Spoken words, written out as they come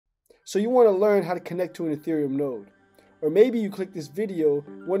So you want to learn how to connect to an Ethereum node. Or maybe you click this video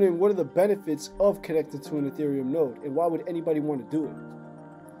wondering what are the benefits of connecting to an Ethereum node and why would anybody want to do it.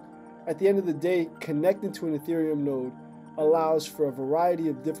 At the end of the day, connecting to an Ethereum node allows for a variety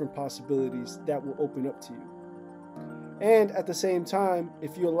of different possibilities that will open up to you. And at the same time,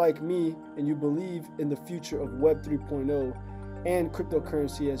 if you're like me and you believe in the future of Web 3.0 and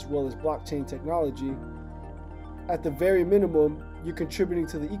cryptocurrency as well as blockchain technology, at the very minimum, you're contributing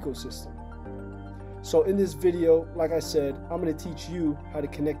to the ecosystem. So in this video, like I said, I'm going to teach you how to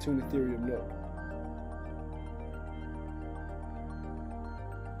connect to an Ethereum node.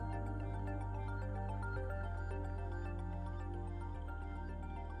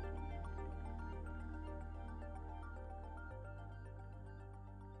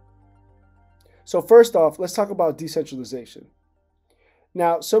 So first off, let's talk about decentralization.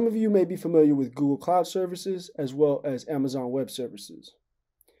 Now, some of you may be familiar with Google Cloud Services as well as Amazon Web Services.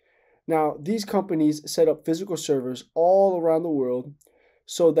 Now, these companies set up physical servers all around the world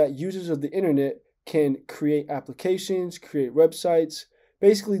so that users of the internet can create applications, create websites,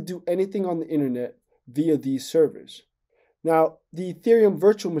 basically do anything on the internet via these servers. Now, the Ethereum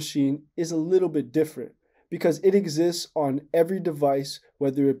virtual machine is a little bit different because it exists on every device,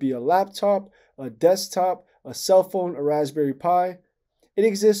 whether it be a laptop, a desktop, a cell phone, a Raspberry Pi. It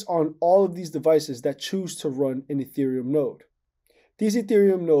exists on all of these devices that choose to run an Ethereum node. These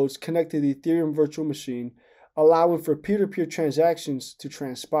Ethereum nodes connect to the Ethereum virtual machine, allowing for peer-to-peer transactions to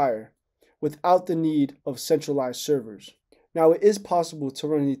transpire without the need of centralized servers. Now, it is possible to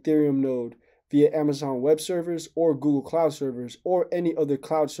run an Ethereum node via Amazon Web Servers or Google Cloud Servers or any other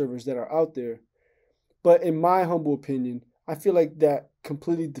cloud servers that are out there. But in my humble opinion, I feel like that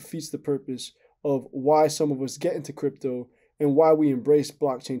completely defeats the purpose of why some of us get into crypto and why we embrace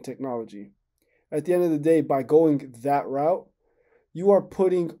blockchain technology. At the end of the day, by going that route, you are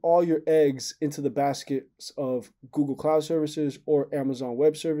putting all your eggs into the baskets of Google Cloud Services or Amazon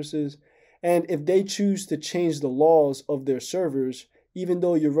Web Services. And if they choose to change the laws of their servers, even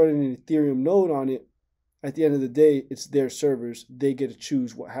though you're running an Ethereum node on it, at the end of the day, it's their servers. They get to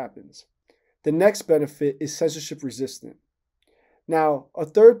choose what happens. The next benefit is censorship resistant. Now, a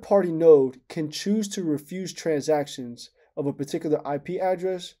third-party node can choose to refuse transactions of a particular IP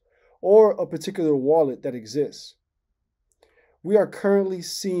address or a particular wallet that exists. We are currently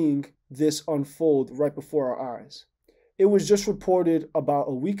seeing this unfold right before our eyes. It was just reported about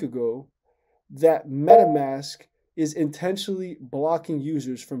a week ago that MetaMask is intentionally blocking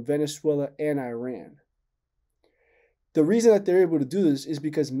users from Venezuela and Iran. The reason that they're able to do this is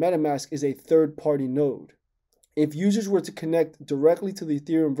because MetaMask is a third-party node. If users were to connect directly to the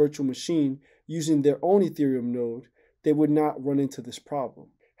Ethereum virtual machine using their own Ethereum node, they would not run into this problem.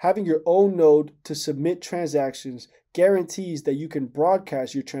 Having your own node to submit transactions guarantees that you can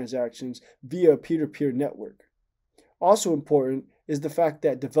broadcast your transactions via a peer-to-peer network. Also important is the fact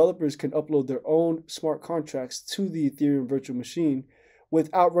that developers can upload their own smart contracts to the Ethereum virtual machine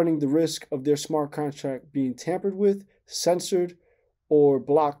without running the risk of their smart contract being tampered with, censored, or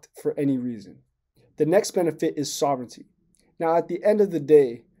blocked for any reason. The next benefit is sovereignty. Now, at the end of the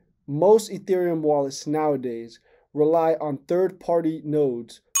day, most Ethereum wallets nowadays rely on third-party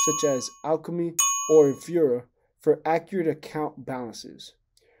nodes such as Alchemy or Infura for accurate account balances.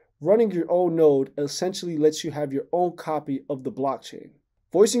 Running your own node essentially lets you have your own copy of the blockchain.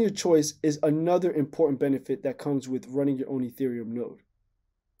 Voicing your choice is another important benefit that comes with running your own Ethereum node.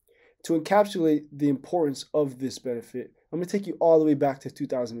 To encapsulate the importance of this benefit, I'm going to take you all the way back to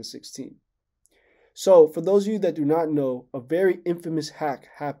 2016. So, for those of you that do not know, a very infamous hack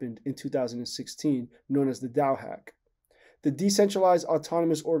happened in 2016 known as the DAO hack. The Decentralized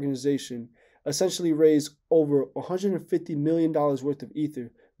Autonomous Organization essentially raised over $150 million worth of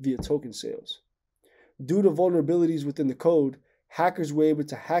Ether via token sales. Due to vulnerabilities within the code, hackers were able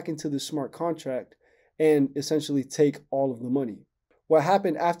to hack into the smart contract and essentially take all of the money. What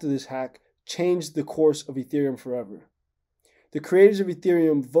happened after this hack changed the course of Ethereum forever. The creators of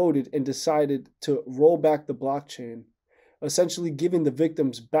Ethereum voted and decided to roll back the blockchain, essentially giving the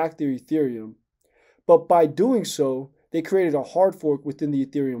victims back their Ethereum. But by doing so, they created a hard fork within the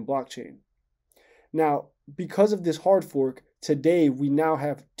Ethereum blockchain. Now, because of this hard fork, today we now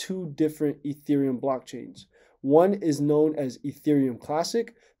have two different Ethereum blockchains. One is known as Ethereum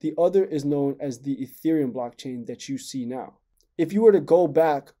Classic, the other is known as the Ethereum blockchain that you see now. If you were to go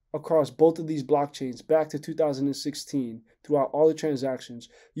back across both of these blockchains back to 2016 throughout all the transactions,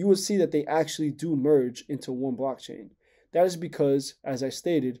 you will see that they actually do merge into one blockchain. That is because, as I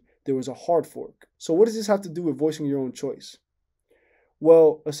stated, there was a hard fork. So what does this have to do with voicing your own choice?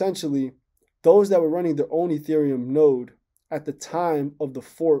 Well, essentially, those that were running their own Ethereum node at the time of the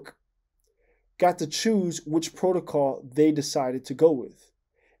fork got to choose which protocol they decided to go with.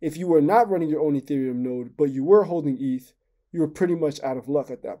 If you were not running your own Ethereum node, but you were holding ETH, you were pretty much out of luck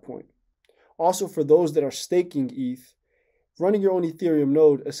at that point. Also, for those that are staking ETH, running your own Ethereum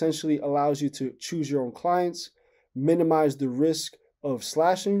node essentially allows you to choose your own clients, minimize the risk of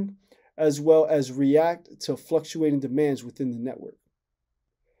slashing, as well as react to fluctuating demands within the network.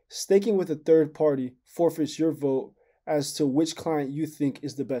 Staking with a third party forfeits your vote as to which client you think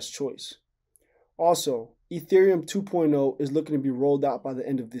is the best choice. Also, Ethereum 2.0 is looking to be rolled out by the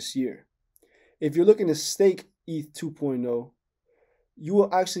end of this year. If you're looking to stake ETH 2.0, you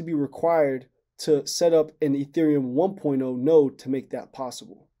will actually be required to set up an Ethereum 1.0 node to make that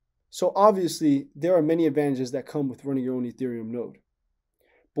possible. So obviously, there are many advantages that come with running your own Ethereum node.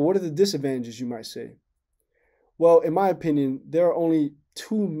 But what are the disadvantages, you might say? Well, in my opinion, there are only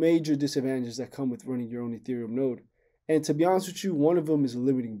two major disadvantages that come with running your own Ethereum node. And to be honest with you, one of them is a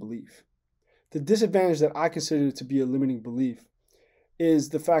limiting belief. The disadvantage that I consider to be a limiting belief is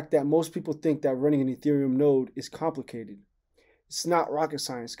the fact that most people think that running an Ethereum node is complicated. It's not rocket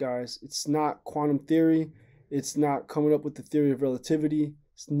science, guys. It's not quantum theory. It's not coming up with the theory of relativity.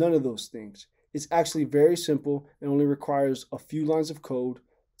 It's none of those things. It's actually very simple and only requires a few lines of code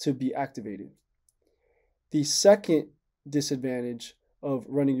to be activated. The second disadvantage of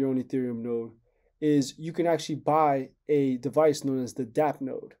running your own Ethereum node is you can actually buy a device known as the DApp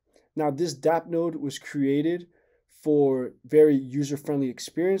node. Now, this DApp node was created for very user-friendly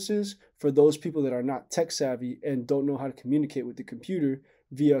experiences for those people that are not tech savvy and don't know how to communicate with the computer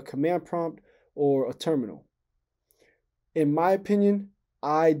via a command prompt or a terminal. In my opinion,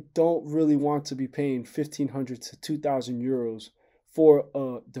 I don't really want to be paying 1,500 to 2,000 euros for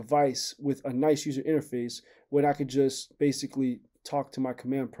a device with a nice user interface when I could just basically talk to my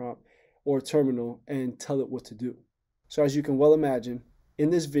command prompt or terminal and tell it what to do. So as you can well imagine, in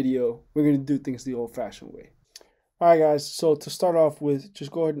this video, we're going to do things the old-fashioned way. All right, guys, so to start off with,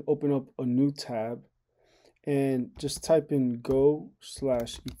 just go ahead and open up a new tab and just type in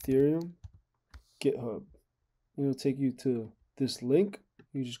go/Ethereum GitHub. It'll take you to this link.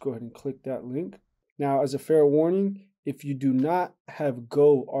 You just go ahead and click that link. Now, as a fair warning, if you do not have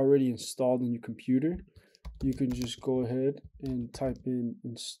Go already installed in your computer, you can just go ahead and type in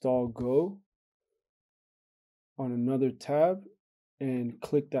install Go on another tab and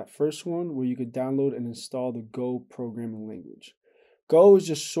click that first one where you could download and install the Go programming language. Go is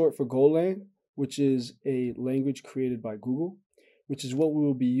just short for Golang, which is a language created by Google, which is what we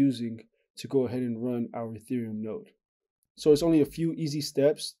will be using to go ahead and run our Ethereum node. So it's only a few easy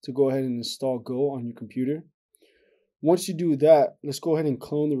steps to go ahead and install Go on your computer. Once you do that, let's go ahead and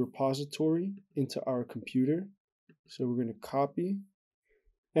clone the repository into our computer. So we're going to copy.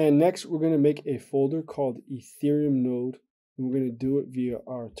 And next, we're going to make a folder called Ethereum node. And we're going to do it via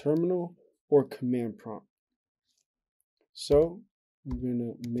our terminal or command prompt. So I'm going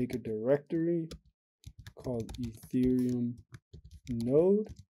to make a directory called Ethereum node.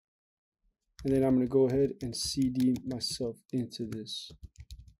 And then I'm going to go ahead and cd myself into this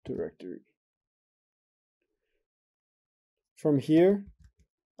directory. From here,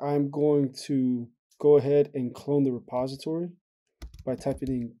 I'm going to go ahead and clone the repository by typing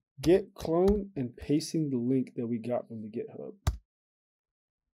in git clone and pasting the link that we got from the GitHub.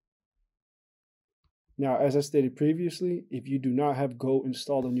 Now, as I stated previously, if you do not have Go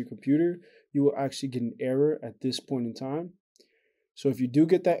installed on your computer, you will actually get an error at this point in time. So if you do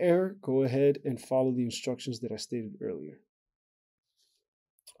get that error, go ahead and follow the instructions that I stated earlier.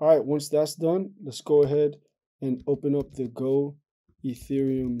 All right, once that's done, let's go ahead and open up the Go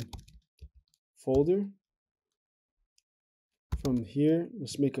Ethereum folder. From here,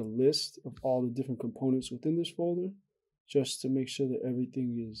 let's make a list of all the different components within this folder, just to make sure that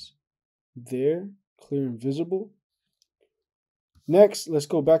everything is there, clear and visible. Next, let's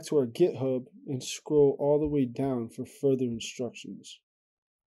go back to our GitHub and scroll all the way down for further instructions.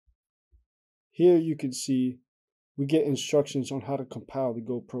 Here you can see we get instructions on how to compile the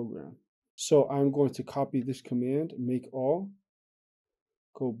Go program. So I'm going to copy this command, make all,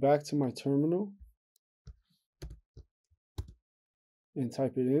 go back to my terminal, and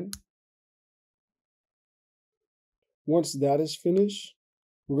type it in. Once that is finished,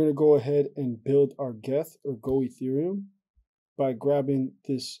 we're going to go ahead and build our GETH or Go Ethereum by grabbing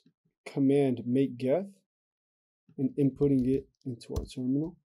this command make GETH and inputting it into our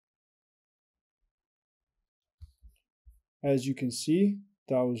terminal. As you can see,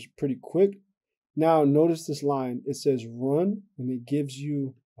 that was pretty quick. Now notice this line, it says run, and it gives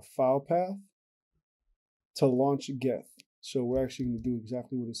you a file path to launch GETH. So we're actually going to do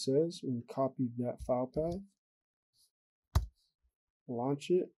exactly what it says. We're going to copy that file path,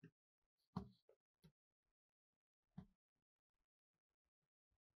 launch it,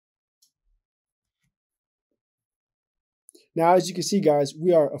 Now, as you can see, guys,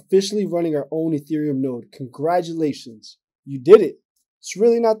 we are officially running our own Ethereum node. Congratulations. You did it. It's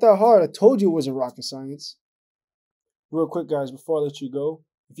really not that hard. I told you it wasn't rocket science. Real quick, guys, before I let you go,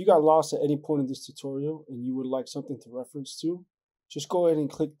 if you got lost at any point in this tutorial and you would like something to reference to, just go ahead and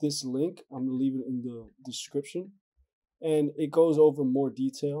click this link. I'm going to leave it in the description. And it goes over more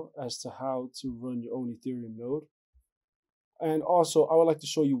detail as to how to run your own Ethereum node. And also, I would like to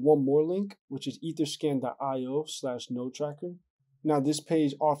show you one more link, which is etherscan.io/node tracker. Now, this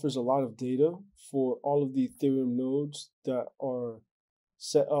page offers a lot of data for all of the Ethereum nodes that are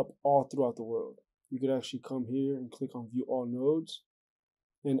set up all throughout the world. You could actually come here and click on View All Nodes.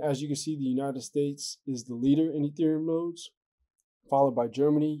 And as you can see, the United States is the leader in Ethereum nodes, followed by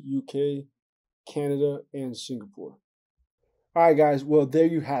Germany, UK, Canada, and Singapore. All right, guys, well, there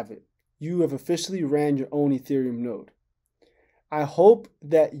you have it. You have officially ran your own Ethereum node. I hope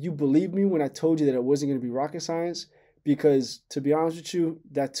that you believed me when I told you that it wasn't going to be rocket science, because to be honest with you,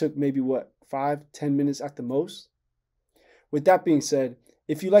 that took maybe 5-10 minutes at the most. With that being said,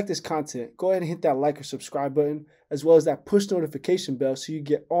 if you like this content, go ahead and hit that like or subscribe button, as well as that push notification bell so you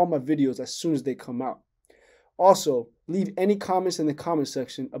get all my videos as soon as they come out. Also, leave any comments in the comment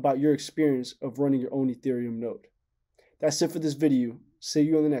section about your experience of running your own Ethereum node. That's it for this video. See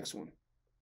you on the next one.